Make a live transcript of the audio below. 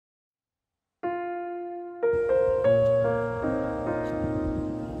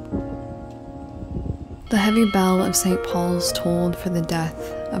The heavy bell of St. Paul's tolled for the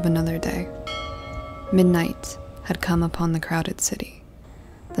death of another day. Midnight had come upon the crowded city.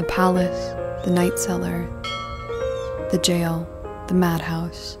 The palace, the night cellar, the jail, the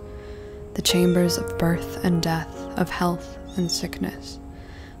madhouse, the chambers of birth and death, of health and sickness,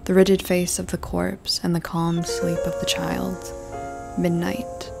 the rigid face of the corpse and the calm sleep of the child.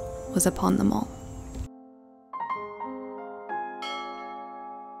 Midnight was upon them all.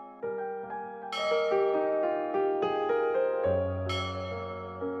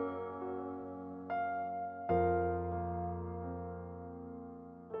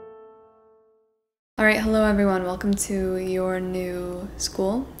 Alright, hello everyone, welcome to your new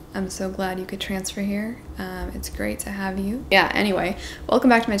school. I'm so glad you could transfer here. It's great to have you. Yeah, anyway, welcome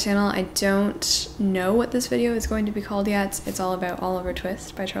back to my channel. I don't know what this video is going to be called yet. It's all about Oliver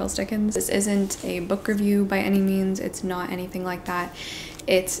Twist by Charles Dickens. This isn't a book review by any means. It's not anything like that.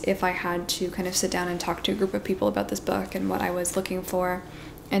 It's if I had to kind of sit down and talk to a group of people about this book and what I was looking for,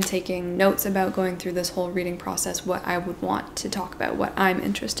 and taking notes about going through this whole reading process, what I would want to talk about, what I'm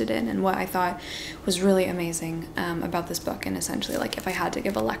interested in, and what I thought was really amazing about this book, and essentially like if I had to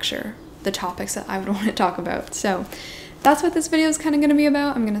give a lecture, the topics that I would want to talk about. So that's what this video is kind of going to be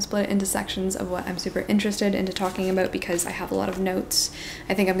about. I'm going to split it into sections of what I'm super interested into talking about because I have a lot of notes.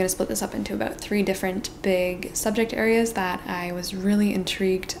 I think I'm going to split this up into about 3 different big subject areas that I was really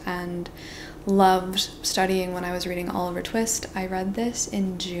intrigued and loved studying when I was reading Oliver Twist. I read this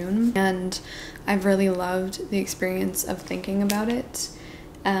in June and I've really loved the experience of thinking about it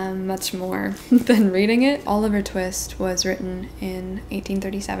much more than reading it. Oliver Twist was written in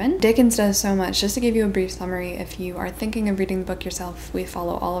 1837. Dickens does so much. Just to give you a brief summary, if you are thinking of reading the book yourself, we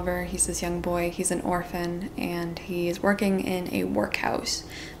follow Oliver. He's this young boy, he's an orphan, and he's working in a workhouse.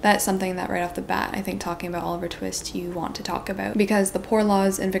 That's something that right off the bat, I think talking about Oliver Twist, you want to talk about, because the poor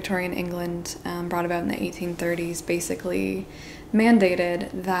laws in Victorian England brought about in the 1830s basically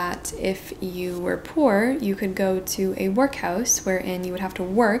mandated that if you were poor, you could go to a workhouse wherein you would have to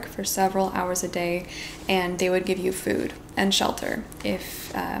work for several hours a day and they would give you food and shelter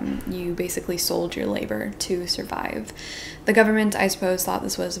if you basically sold your labor to survive. The government, I suppose, thought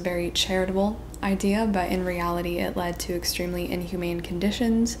this was a very charitable idea, but in reality it led to extremely inhumane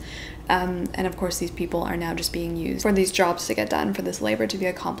conditions. And of course these people are now just being used for these jobs to get done, for this labor to be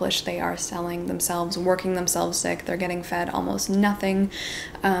accomplished. They are selling themselves, working themselves sick, they're getting fed almost nothing.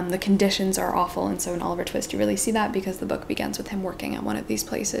 The conditions are awful, and so in Oliver Twist you really see that because the book begins with him working at one of these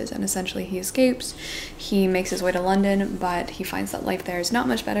places, and essentially he escapes. He makes his way to London, but he finds that life there is not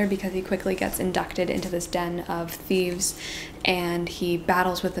much better because he quickly gets inducted into this den of thieves, and he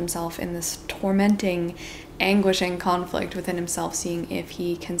battles with himself in this tormenting, anguishing conflict within himself, seeing if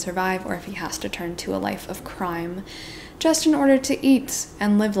he can survive or if he has to turn to a life of crime just in order to eat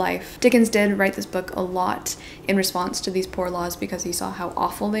and live life. Dickens did write this book a lot in response to these poor laws because he saw how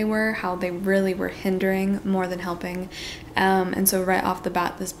awful they were, how they really were hindering more than helping. And so right off the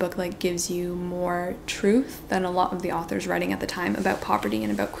bat, this book like gives you more truth than a lot of the authors writing at the time about poverty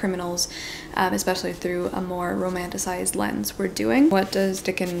and about criminals, especially through a more romanticized lens we're doing. What does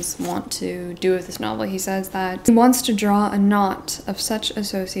Dickens want to do with this novel? He says that he wants to draw a knot of such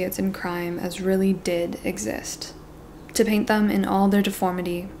associates in crime as really did exist, to paint them in all their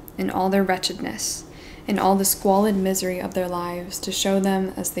deformity, in all their wretchedness, in all the squalid misery of their lives, to show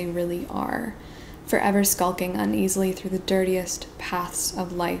them as they really are, forever skulking uneasily through the dirtiest paths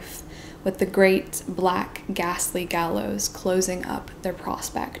of life, with the great, black, ghastly gallows closing up their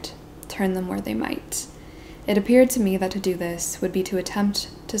prospect, turn them where they might. It appeared to me that to do this would be to attempt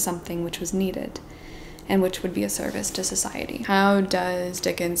to something which was needed, and which would be a service to society. How does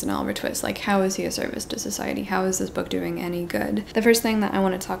Dickens and Oliver Twist, like how is he a service to society? How is this book doing any good? The first thing that I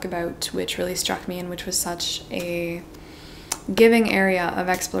want to talk about, which really struck me and which was such a giving area of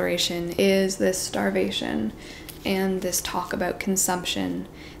exploration, is this starvation and this talk about consumption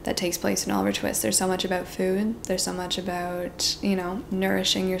that takes place in Oliver Twist. There's so much about food, there's so much about, you know,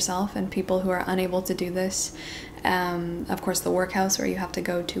 nourishing yourself and people who are unable to do this. Of course, the workhouse where you have to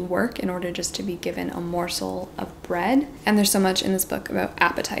go to work in order just to be given a morsel of bread. And there's so much in this book about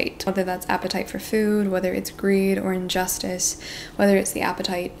appetite, whether that's appetite for food, whether it's greed or injustice, whether it's the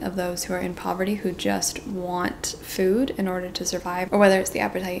appetite of those who are in poverty who just want food in order to survive, or whether it's the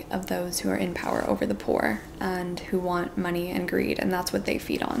appetite of those who are in power over the poor and who want money and greed, and that's what they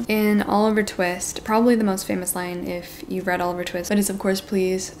feed on. In Oliver Twist, probably the most famous line, if you've read Oliver Twist, but is of course,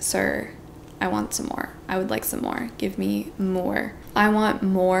 "Please, sir, I want some more. I would like some more. Give me more." I want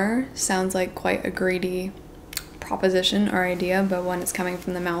more sounds like quite a greedy proposition or idea, but when it's coming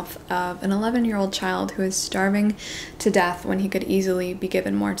from the mouth of an 11-year-old child who is starving to death when he could easily be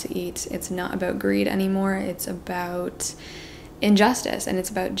given more to eat. It's not about greed anymore. It's about injustice, and it's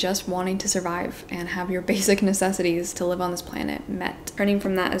about just wanting to survive and have your basic necessities to live on this planet met. Turning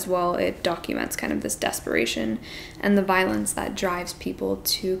from that as well, it documents kind of this desperation and the violence that drives people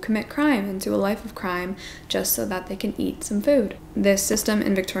to commit crime, into a life of crime, just so that they can eat some food. This system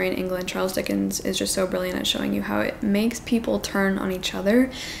in Victorian England, Charles Dickens is just so brilliant at showing you how it makes people turn on each other.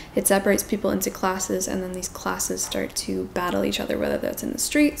 It separates people into classes, and then these classes start to battle each other, whether that's in the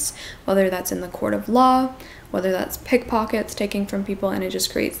streets, whether that's in the court of law, whether that's pickpockets taking from people, and it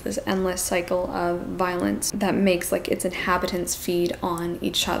just creates this endless cycle of violence that makes like its inhabitants feed on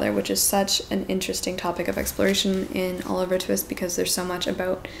each other, which is such an interesting topic of exploration in Oliver Twist, because there's so much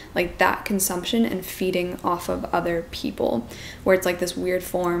about like that consumption and feeding off of other people, where it's like this weird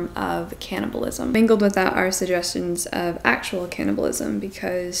form of cannibalism. Mingled with that are suggestions of actual cannibalism,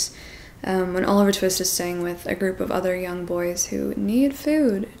 because when Oliver Twist is staying with a group of other young boys who need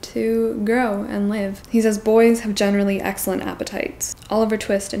food to grow and live, he says boys have generally excellent appetites. Oliver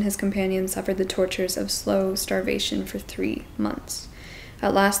Twist and his companions suffered the tortures of slow starvation for 3 months.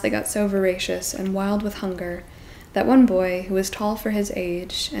 At last they got so voracious and wild with hunger that one boy, who was tall for his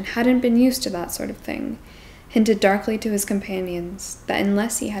age and hadn't been used to that sort of thing, hinted darkly to his companions that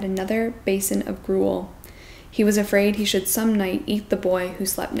unless he had another basin of gruel, he was afraid he should some night eat the boy who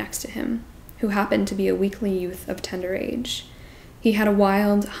slept next to him, who happened to be a weakly youth of tender age. He had a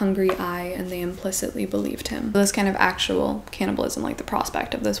wild, hungry eye, and they implicitly believed him. This kind of actual cannibalism, like the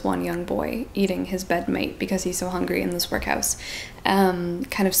prospect of this one young boy eating his bedmate because he's so hungry in this workhouse,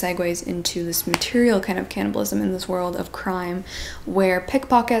 kind of segues into this material kind of cannibalism in this world of crime, where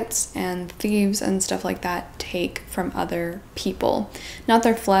pickpockets and thieves and stuff like that take from other people. Not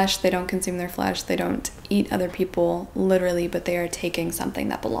their flesh, they don't consume their flesh, they don't eat other people literally, but they are taking something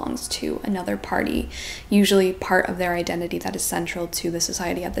that belongs to another party, usually part of their identity that is central to the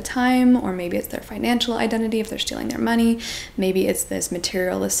society at the time, or maybe it's their financial identity if they're stealing their money, maybe it's this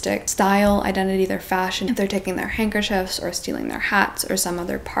materialistic style identity, their fashion, if they're taking their handkerchiefs or stealing their hats or some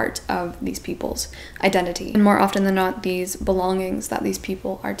other part of these people's identity. And more often than not, these belongings that these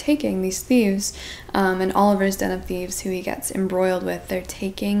people are taking, these thieves, and Oliver's den of thieves, who he gets embroiled with, they're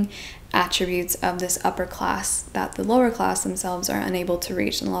taking attributes of this upper class that the lower class themselves are unable to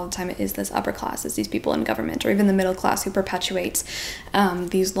reach. And a lot of the time it is this upper class, it's these people in government, or even the middle class, who perpetuates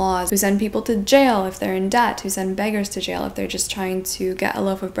these laws, who send people to jail if they're in debt, who send beggars to jail if they're just trying to get a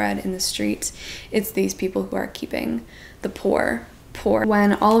loaf of bread in the streets. It's these people who are keeping the poor.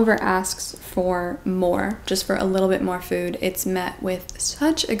 When Oliver asks for more, just for a little bit more food, it's met with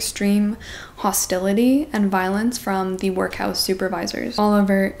such extreme hostility and violence from the workhouse supervisors.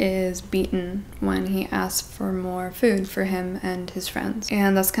 Oliver is beaten when he asks for more food for him and his friends.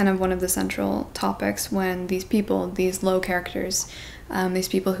 And that's kind of one of the central topics when these people, these low characters, these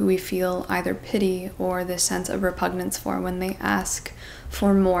people who we feel either pity or this sense of repugnance for, when they ask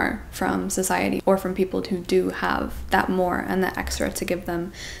for more from society or from people who do have that more and that extra to give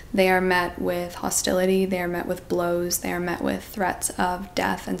them, they are met with hostility, they are met with blows, they are met with threats of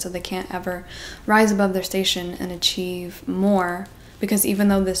death, and so they can't ever rise above their station and achieve more. Because even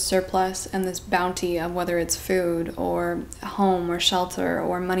though this surplus and this bounty of whether it's food or home or shelter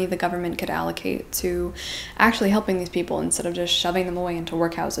or money the government could allocate to actually helping these people instead of just shoving them away into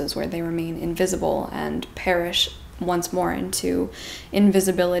workhouses where they remain invisible and perish once more into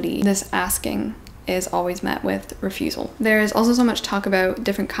invisibility, this asking is always met with refusal. There is also so much talk about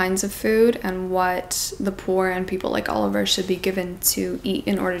different kinds of food and what the poor and people like Oliver should be given to eat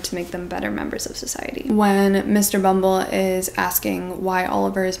in order to make them better members of society. When Mr. Bumble is asking why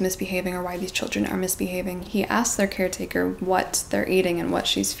Oliver is misbehaving or why these children are misbehaving, he asks their caretaker what they're eating and what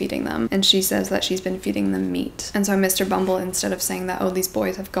she's feeding them, and she says that she's been feeding them meat. And so Mr. Bumble, instead of saying that, oh, these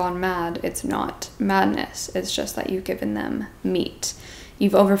boys have gone mad, it's not madness, it's just that you've given them meat.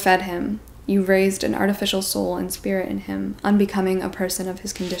 You've overfed him. You raised an artificial soul and spirit in him, unbecoming a person of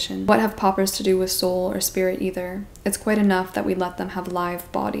his condition. What have paupers to do with soul or spirit either? It's quite enough that we let them have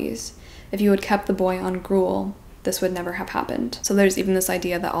live bodies. If you had kept the boy on gruel, this would never have happened. So there's even this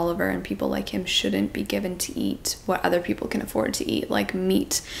idea that Oliver and people like him shouldn't be given to eat what other people can afford to eat, like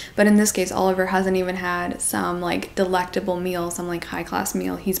meat. But in this case, Oliver hasn't even had some like delectable meal, some like high-class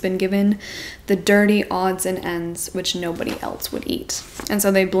meal. He's been given the dirty odds and ends which nobody else would eat. And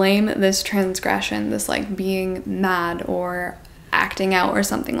so they blame this transgression, this like being mad or acting out or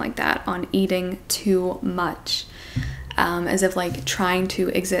something like that, on eating too much. as if like trying to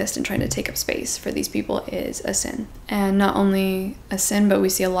exist and trying to take up space for these people is a sin. And not only a sin, but we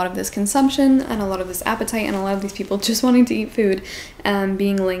see a lot of this consumption and a lot of this appetite and a lot of these people just wanting to eat food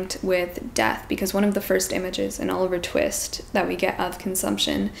being linked with death, because one of the first images in Oliver Twist that we get of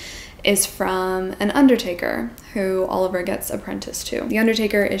consumption is from an undertaker who Oliver gets apprenticed to. The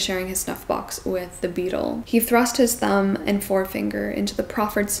undertaker is sharing his snuff box with the beadle. He thrust his thumb and forefinger into the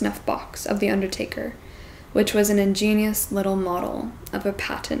proffered snuff box of the undertaker, which was an ingenious little model of a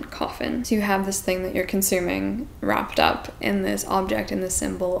patent coffin. So you have this thing that you're consuming wrapped up in this object, in the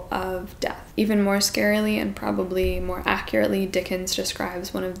symbol of death. Even more scarily and probably more accurately, Dickens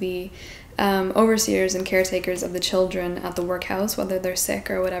describes one of the overseers and caretakers of the children at the workhouse, whether they're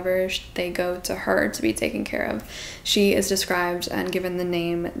sick or whatever, they go to her to be taken care of. She is described and given the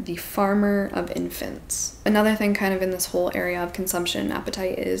name the farmer of infants. Another thing kind of in this whole area of consumption and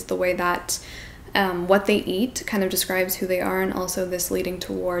appetite is the way that what they eat kind of describes who they are, and also this leading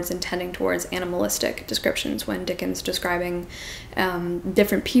towards and tending towards animalistic descriptions when Dickens describing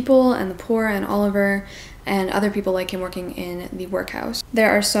different people and the poor and Oliver and other people like him working in the workhouse.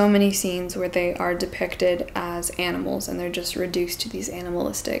 There are so many scenes where they are depicted as animals and they're just reduced to these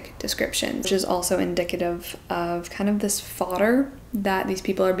animalistic descriptions, which is also indicative of kind of this fodder that these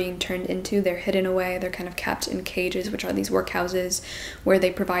people are being turned into. They're hidden away, they're kind of kept in cages, which are these workhouses where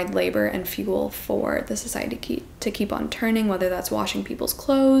they provide labor and fuel for the society to keep on turning, whether that's washing people's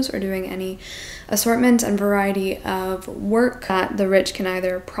clothes or doing any assortment and variety of work that the rich can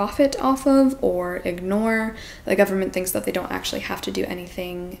either profit off of or ignore. The government thinks that they don't actually have to do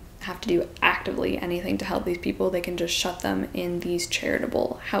actively anything to help these people. They can just shut them in these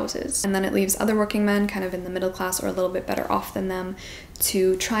charitable houses. And then it leaves other working men kind of in the middle class or a little bit better off than them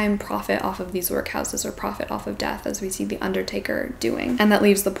to try and profit off of these workhouses or profit off of death, as we see the undertaker doing. And that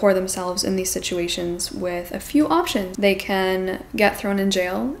leaves the poor themselves in these situations with a few options. They can get thrown in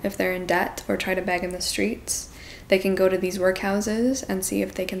jail if they're in debt or try to beg in the streets. They can go to these workhouses and see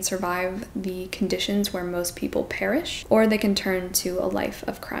if they can survive the conditions where most people perish, or they can turn to a life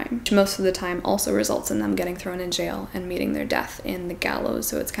of crime, which most of the time also results in them getting thrown in jail and meeting their death in the gallows.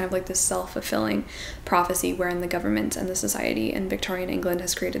 So it's kind of like this self-fulfilling prophecy wherein the government and the society in Victorian England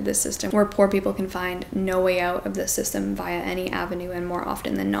has created this system where poor people can find no way out of this system via any avenue, and more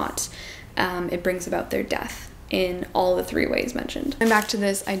often than not, it brings about their death in all the three ways mentioned. And back to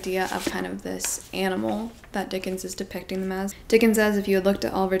this idea of kind of this animal that Dickens is depicting them as. Dickens says if you had looked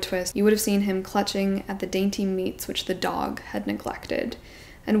at Oliver Twist, you would have seen him clutching at the dainty meats which the dog had neglected,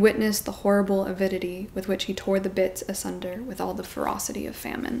 and witnessed the horrible avidity with which he tore the bits asunder with all the ferocity of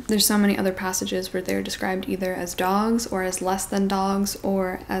famine. There's so many other passages where they're described either as dogs or as less than dogs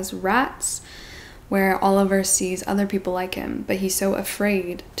or as rats, where Oliver sees other people like him, but he's so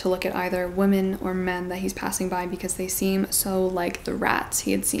afraid to look at either women or men that he's passing by because they seem so like the rats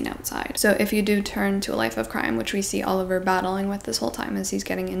he had seen outside. So if you do turn to a life of crime, which we see Oliver battling with this whole time as he's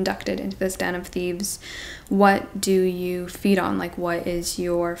getting inducted into this den of thieves, what do you feed on? Like, what is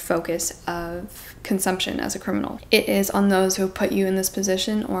your focus of consumption as a criminal? It is on those who put you in this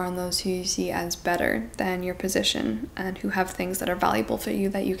position, or on those who you see as better than your position and who have things that are valuable for you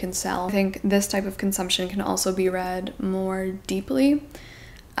that you can sell. I think this type of consumption can also be read more deeply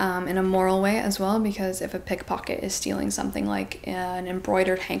in a moral way as well, because if a pickpocket is stealing something like an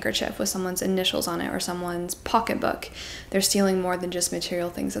embroidered handkerchief with someone's initials on it or someone's pocketbook, they're stealing more than just material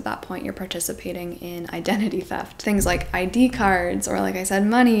things at that point. You're participating in identity theft. Things like ID cards, or like I said,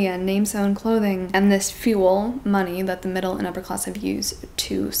 money and name-sewn clothing, and this fuel, money, that the middle and upper class have used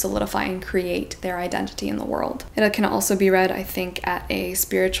to solidify and create their identity in the world. It can also be read, I think, at a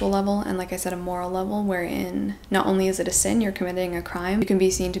spiritual level and, like I said, a moral level, wherein not only is it a sin, you're committing a crime, you can be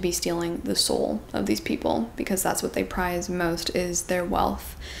seen to be stealing the soul of these people, because that's what they prize most, is their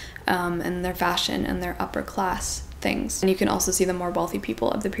wealth and their fashion and their upper class things. And you can also see the more wealthy people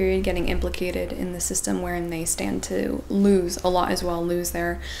of the period getting implicated in the system wherein they stand to lose a lot as well, lose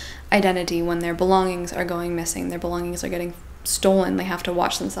their identity when their belongings are going missing, their belongings are getting stolen. They have to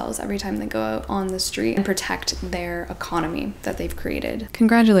watch themselves every time they go out on the street and protect their economy that they've created.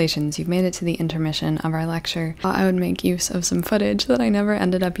 Congratulations, you've made it to the intermission of our lecture. I would make use of some footage that I never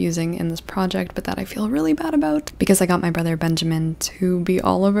ended up using in this project, but that I feel really bad about because I got my brother Benjamin to be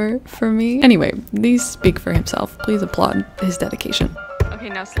Oliver for me. Anyway, these speak for himself. Please applaud his dedication. Okay,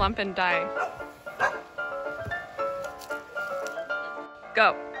 now slump and die.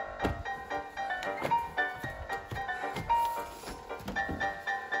 Go.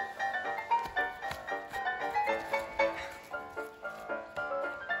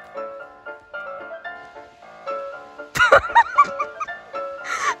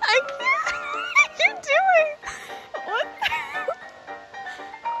 I can't. What are you doing? What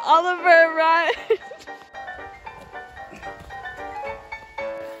Oliver, run!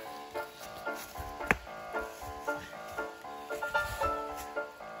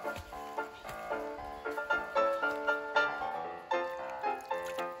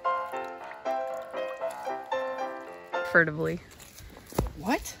 Furtively.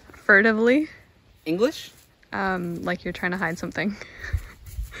 What? Furtively? English? Like you're trying to hide something.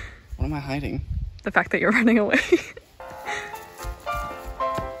 What am I hiding? The fact that you're running away.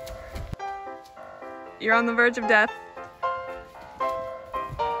 You're on the verge of death.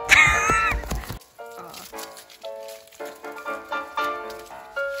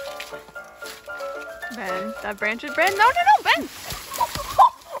 Ben, that branch is Ben. No, Ben!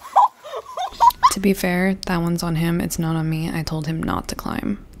 To be fair, that one's on him. It's not on me. I told him not to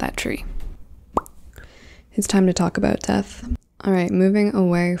climb that tree. It's time to talk about death. All right, moving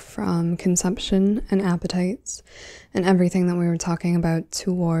away from consumption and appetites and everything that we were talking about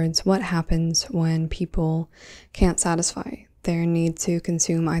towards what happens when people can't satisfy their need to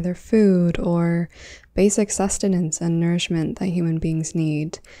consume either food or basic sustenance and nourishment that human beings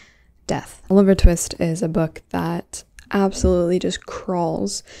need. Death. Oliver Twist is a book that absolutely just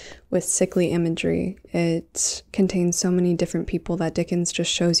crawls with sickly imagery. It contains so many different people that Dickens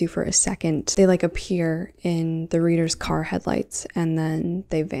just shows you for a second. They like appear in the reader's car headlights and then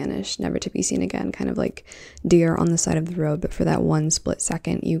they vanish, never to be seen again, kind of like deer on the side of the road. But for that one split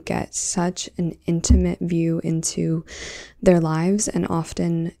second, you get such an intimate view into their lives, and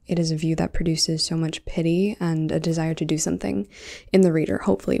often it is a view that produces so much pity and a desire to do something in the reader,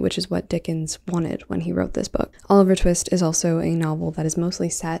 hopefully, which is what Dickens wanted when he wrote this book. Oliver Twist is also a novel that is mostly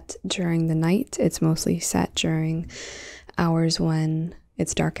set during the night. It's mostly set during hours when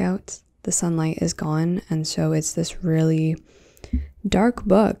it's dark out, the sunlight is gone, and so it's this really dark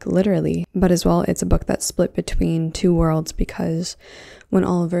book, literally. But as well, it's a book that's split between two worlds, because when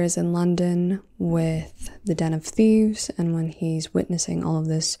Oliver is in London with the Den of Thieves and when he's witnessing all of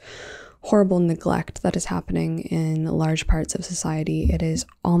this horrible neglect that is happening in large parts of society, it is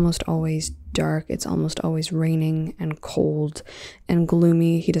almost always dark. It's almost always raining and cold and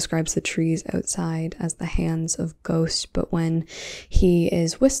gloomy. He describes the trees outside as the hands of ghosts, but when he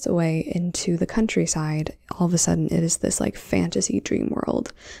is whisked away into the countryside, all of a sudden it is this like fantasy dream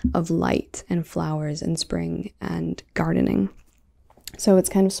world of light and flowers and spring and gardening. So it's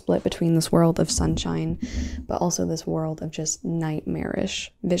kind of split between this world of sunshine, but also this world of just nightmarish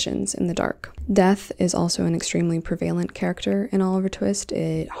visions in the dark. Death is also an extremely prevalent character in Oliver Twist.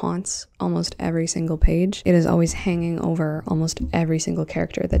 It haunts almost every single page. It is always hanging over almost every single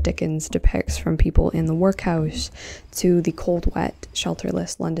character that Dickens depicts, from people in the workhouse to the cold, wet,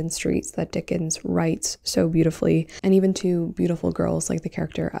 shelterless London streets that Dickens writes so beautifully, and even to beautiful girls like the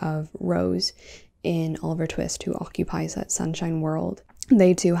character of Rose in Oliver Twist, who occupies that sunshine world.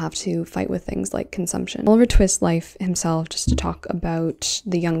 They too have to fight with things like consumption. Oliver Twist's life himself, just to talk about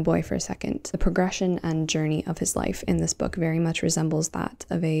the young boy for a second, the progression and journey of his life in this book very much resembles that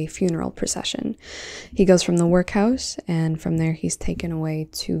of a funeral procession. He goes from the workhouse, and from there he's taken away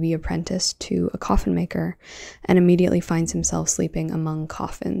to be apprenticed to a coffin maker, and immediately finds himself sleeping among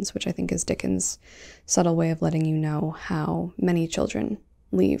coffins, which I think is Dickens' subtle way of letting you know how many children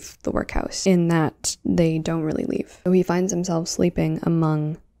leave the workhouse, in that they don't really leave. So he finds himself sleeping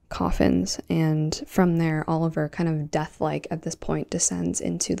among coffins, and from there Oliver, kind of death-like at this point, descends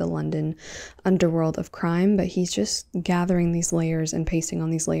into the London underworld of crime, but he's just gathering these layers and pasting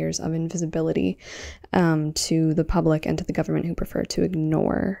on these layers of invisibility to the public and to the government, who prefer to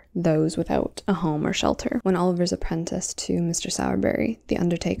ignore those without a home or shelter. When Oliver's apprenticed to Mr. Sowerberry, the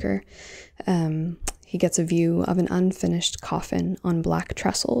undertaker, he gets a view of an unfinished coffin on black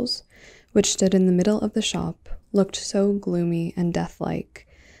trestles, which stood in the middle of the shop, looked so gloomy and death-like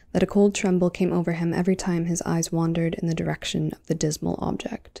that a cold tremble came over him every time his eyes wandered in the direction of the dismal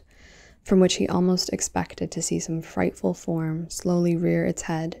object, from which he almost expected to see some frightful form slowly rear its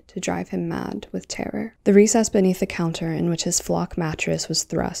head to drive him mad with terror. The recess beneath the counter in which his flock mattress was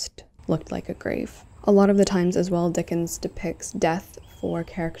thrust looked like a grave. A lot of the times as well, Dickens depicts death for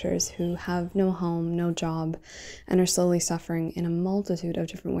characters who have no home, no job, and are slowly suffering in a multitude of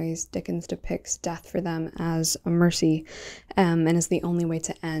different ways. Dickens depicts death for them as a mercy, and as the only way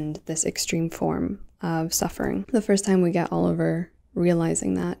to end this extreme form of suffering. The first time we get Oliver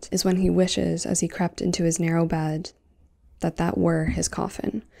realizing that is when he wishes, as he crept into his narrow bed, that that were his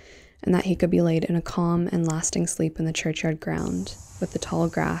coffin, and that he could be laid in a calm and lasting sleep in the churchyard ground, with the tall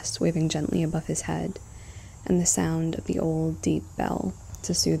grass waving gently above his head, and the sound of the old deep bell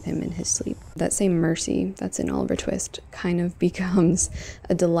to soothe him in his sleep. That same mercy that's in Oliver Twist kind of becomes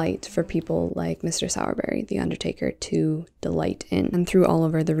a delight for people like Mr. Sowerberry, the Undertaker, to delight in. And through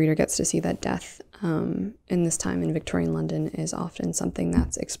Oliver, the reader gets to see that death in this time in Victorian London is often something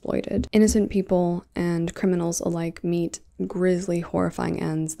that's exploited. Innocent people and criminals alike meet grisly, horrifying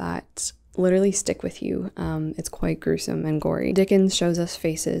ends that literally stick with you. It's quite gruesome and gory. Dickens shows us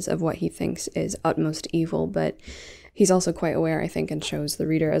faces of what he thinks is utmost evil, but he's also quite aware, I think, and shows the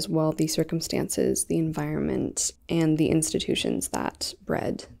reader as well the circumstances, the environment, and the institutions that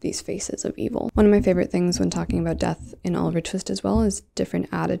bred these faces of evil. One of my favorite things when talking about death in Oliver Twist as well is different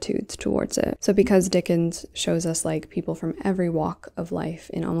attitudes towards it. So because Dickens shows us like people from every walk of life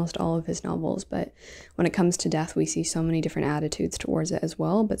in almost all of his novels, but when it comes to death, we see so many different attitudes towards it as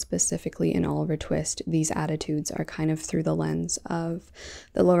well, but specifically in Oliver Twist, these attitudes are kind of through the lens of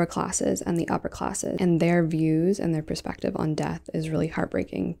the lower classes and the upper classes, and their views and their perspective on death is really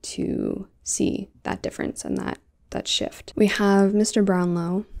heartbreaking to see that difference and that shift. We have Mr.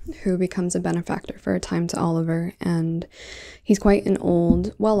 Brownlow, who becomes a benefactor for a time to Oliver, and he's quite an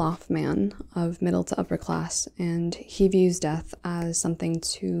old, well-off man of middle to upper class, and he views death as something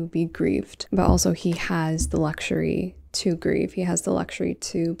to be grieved, but also he has the luxury to grieve. He has the luxury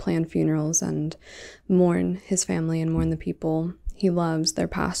to plan funerals and mourn his family and mourn the people he loves. They're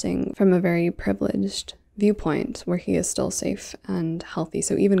passing from a very privileged viewpoint where he is still safe and healthy.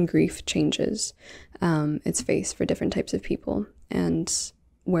 So even grief changes its face for different types of people and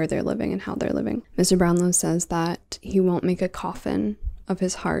where they're living and how they're living. Mr. Brownlow says that he won't make a coffin of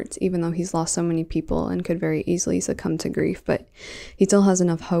his heart, even though he's lost so many people and could very easily succumb to grief, but he still has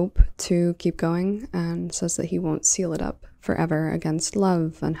enough hope to keep going, and says that he won't seal it up forever against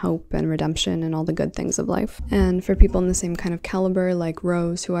love and hope and redemption and all the good things of life. And for people in the same kind of caliber, like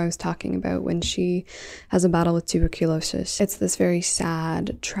Rose, who I was talking about, when she has a battle with tuberculosis, it's this very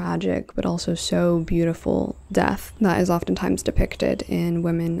sad, tragic, but also so beautiful death that is oftentimes depicted in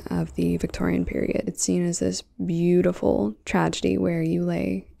women of the Victorian period. It's seen as this beautiful tragedy where you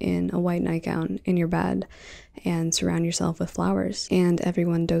lay in a white nightgown in your bed and surround yourself with flowers, and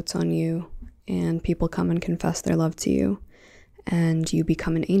everyone dotes on you, and people come and confess their love to you, and you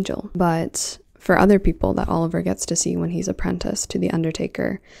become an angel. But for other people that Oliver gets to see when he's apprenticed to the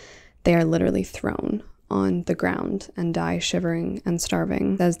Undertaker, they are literally thrown on the ground and die shivering and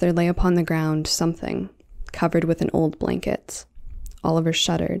starving. As there lay upon the ground something covered with an old blanket. Oliver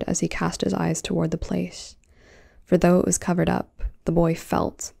shuddered as he cast his eyes toward the place, for though it was covered up, the boy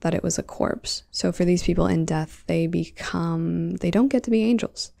felt that it was a corpse. So for these people in death, they don't get to be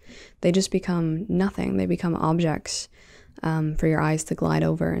angels. They just become nothing. They become objects for your eyes to glide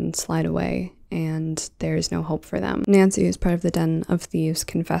over and slide away, and there's no hope for them. Nancy, who's part of the Den of Thieves,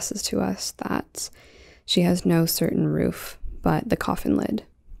 confesses to us that she has no certain roof but the coffin lid,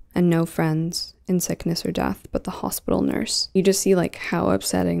 and no friends in sickness or death but the hospital nurse. You just see like how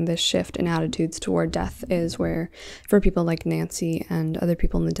upsetting this shift in attitudes toward death is, where for people like Nancy and other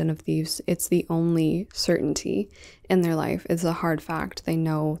people in the Den of Thieves, it's the only certainty in their life. It's a hard fact. They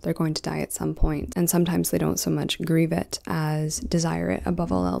know they're going to die at some point, and sometimes they don't so much grieve it as desire it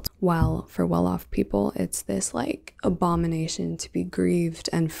above all else. While for well-off people, it's this like abomination to be grieved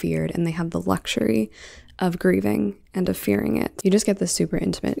and feared, and they have the luxury of grieving and of fearing it. You just get this super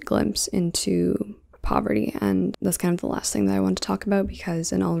intimate glimpse into poverty, and that's kind of the last thing that I want to talk about,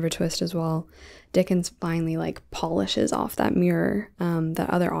 because in Oliver Twist as well, Dickens finally like polishes off that mirror that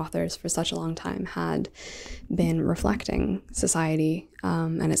other authors for such a long time had been reflecting society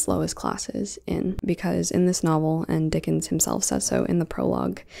and its lowest classes in. Because in this novel, and Dickens himself says so in the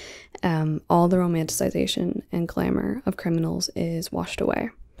prologue, all the romanticization and glamour of criminals is washed away.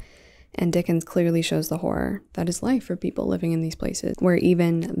 And Dickens clearly shows the horror that is life for people living in these places, where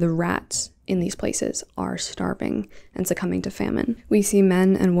even the rats in these places are starving and succumbing to famine. We see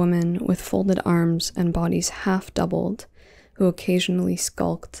men and women with folded arms and bodies half doubled, who occasionally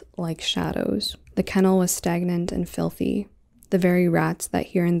skulked like shadows. The kennel was stagnant and filthy. The very rats that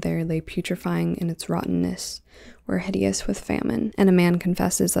here and there lay putrefying in its rottenness were hideous with famine. And a man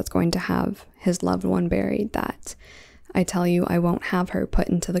confesses that's going to have his loved one buried, that I tell you, I won't have her put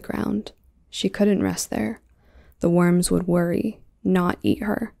into the ground. She couldn't rest there. The worms would worry, not eat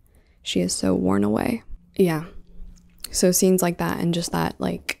her. She is so worn away. Yeah. So scenes like that, and just that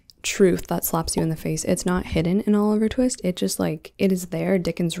like truth that slaps you in the face. It's not hidden in Oliver Twist. It just like, it is there.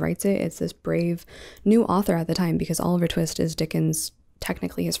 Dickens writes it. It's this brave new author at the time, because Oliver Twist is Dickens'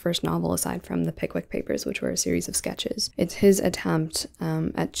 technically his first novel aside from the Pickwick Papers, which were a series of sketches. It's his attempt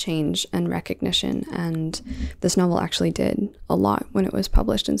at change and recognition, and this novel actually did a lot when it was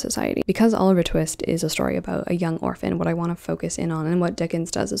published in society. Because Oliver Twist is a story about a young orphan, what I want to focus in on, and what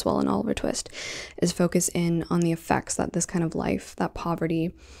Dickens does as well in Oliver Twist, is focus in on the effects that this kind of life, that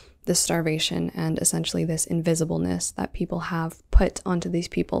poverty, this starvation, and essentially this invisibleness that people have put onto these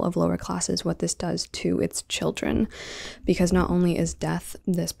people of lower classes, what this does to its children. Because not only is death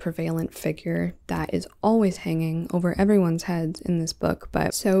this prevalent figure that is always hanging over everyone's heads in this book,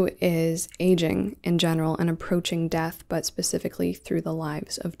 but so is aging in general and approaching death, but specifically through the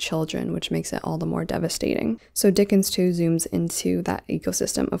lives of children, which makes it all the more devastating. So Dickens too zooms into that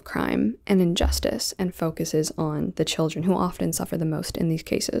ecosystem of crime and injustice and focuses on the children who often suffer the most in these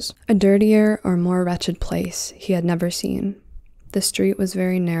cases. A dirtier or more wretched place he had never seen. The street was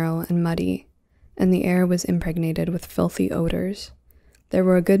very narrow and muddy, and the air was impregnated with filthy odors. There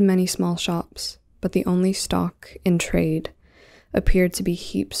were a good many small shops, but the only stock in trade appeared to be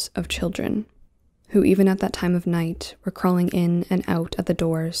heaps of children, who even at that time of night were crawling in and out at the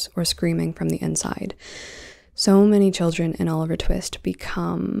doors or screaming from the inside. So many children in Oliver Twist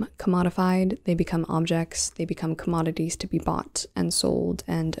become commodified, they become objects, they become commodities to be bought and sold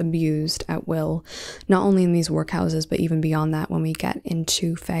and abused at will, not only in these workhouses, but even beyond that when we get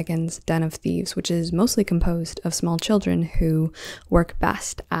into Fagin's Den of Thieves, which is mostly composed of small children who work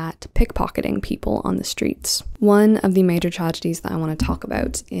best at pickpocketing people on the streets. One of the major tragedies that I want to talk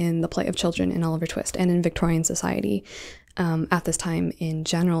about in the plight of children in Oliver Twist and in Victorian society at this time in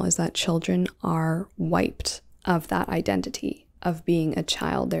general is that children are wiped of that identity of being a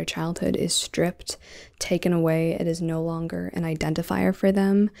child. Their childhood is stripped, taken away. It is no longer an identifier for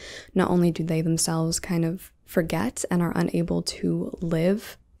them. Not only do they themselves kind of forget and are unable to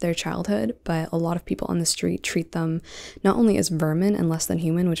live their childhood, but a lot of people on the street treat them not only as vermin and less than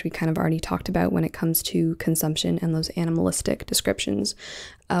human, which we kind of already talked about when it comes to consumption and those animalistic descriptions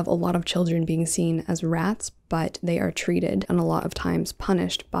of a lot of children being seen as rats, but they are treated and a lot of times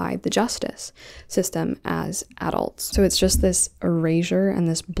punished by the justice system as adults. So it's just this erasure and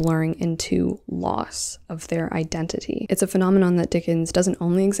this blurring into loss of their identity. It's a phenomenon that Dickens doesn't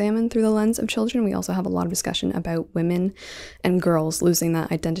only examine through the lens of children. We also have a lot of discussion about women and girls losing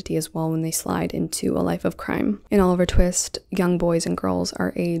that identity as well when they slide into a life of crime. In Oliver Twist, young boys and girls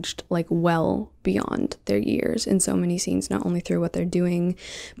are aged like well beyond their years in so many scenes, not only through what they're doing,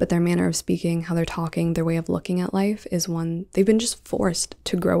 but their manner of speaking, how they're talking, their way of looking at life is one they've been just forced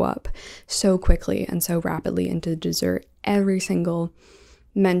to grow up so quickly and so rapidly and to desert every single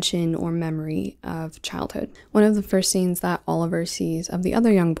mention or memory of childhood. One of the first scenes that Oliver sees of the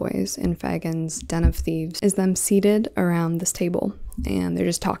other young boys in Fagin's Den of Thieves is them seated around this table and they're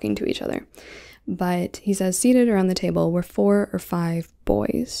just talking to each other. But he says seated around the table were 4 or 5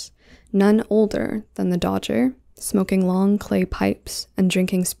 boys, none older than the Dodger, smoking long clay pipes and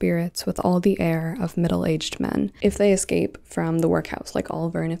drinking spirits with all the air of middle-aged men. If they escape from the workhouse like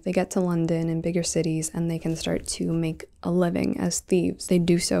Oliver, and if they get to London and bigger cities and they can start to make a living as thieves, they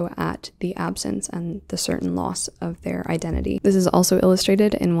do so at the absence and the certain loss of their identity. This is also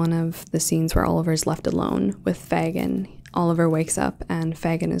illustrated in one of the scenes where Oliver is left alone with Fagin. Oliver wakes up and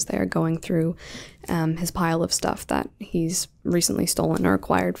Fagin is there going through his pile of stuff that he's recently stolen or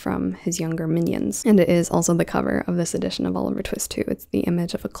acquired from his younger minions. And it is also the cover of this edition of Oliver Twist 2. It's the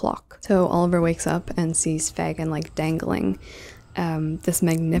image of a clock. So Oliver wakes up and sees Fagin like dangling this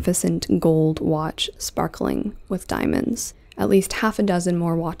magnificent gold watch sparkling with diamonds. At least half a dozen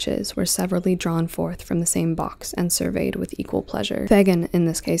more watches were severally drawn forth from the same box and surveyed with equal pleasure. Fagin, in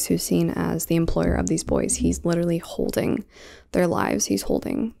this case, who's seen as the employer of these boys, he's literally holding their lives, he's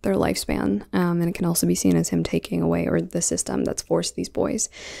holding their lifespan, and it can also be seen as him taking away, or the system that's forced these boys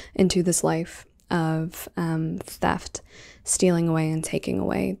into this life of theft, stealing away and taking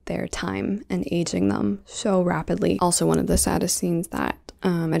away their time and aging them so rapidly. Also, one of the saddest scenes that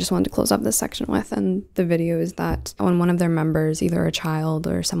I just wanted to close up this section with and the video is that when one of their members, either a child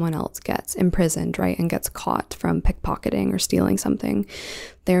or someone else, gets imprisoned, right, and gets caught from pickpocketing or stealing something,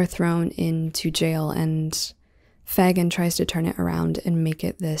 they're thrown into jail, and Fagin tries to turn it around and make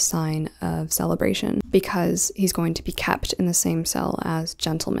it this sign of celebration because he's going to be kept in the same cell as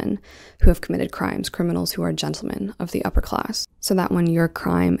gentlemen who have committed crimes, criminals who are gentlemen of the upper class, so that when your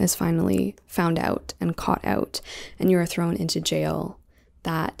crime is finally found out and caught out and you are thrown into jail,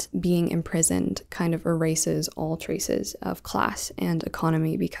 that being imprisoned kind of erases all traces of class and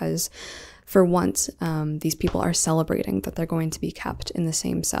economy, because for once, these people are celebrating that they're going to be kept in the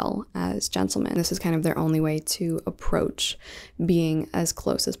same cell as gentlemen. This is kind of their only way to approach being as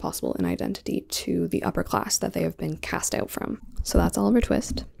close as possible in identity to the upper class that they have been cast out from. So that's Oliver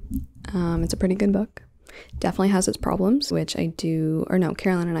Twist. It's a pretty good book. Definitely has its problems, which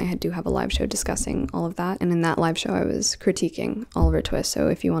Carolyn and I do have a live show discussing all of that. And in that live show, I was critiquing Oliver Twist. So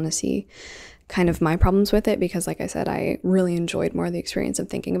if you want to see kind of my problems with it, because like I said, I really enjoyed more the experience of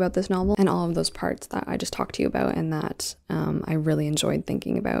thinking about this novel and all of those parts that I just talked to you about and that I really enjoyed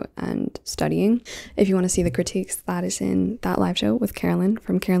thinking about and studying. If you want to see the critiques, that is in that live show with Carolyn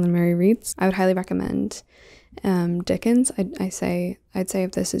from Carolyn Mary Reads. I would highly recommend Dickens. I'd say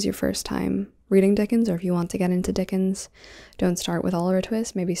if this is your first time reading Dickens, or if you want to get into Dickens, don't start with Oliver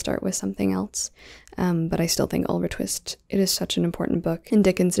Twist, maybe start with something else. But I still think Oliver Twist, it is such an important book, and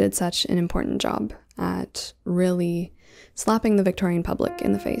Dickens did such an important job at really slapping the Victorian public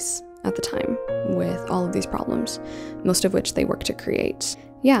in the face at the time with all of these problems, most of which they worked to create.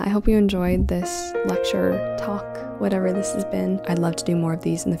 Yeah, I hope you enjoyed this lecture, talk, whatever this has been. I'd love to do more of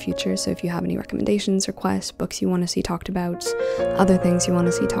these in the future, so if you have any recommendations, requests, books you want to see talked about, other things you want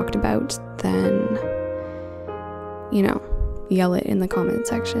to see talked about, then, yell it in the comment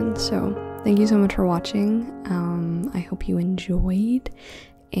section. So thank you so much for watching. I hope you enjoyed,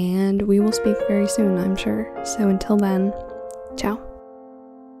 and we will speak very soon, I'm sure. So until then, ciao.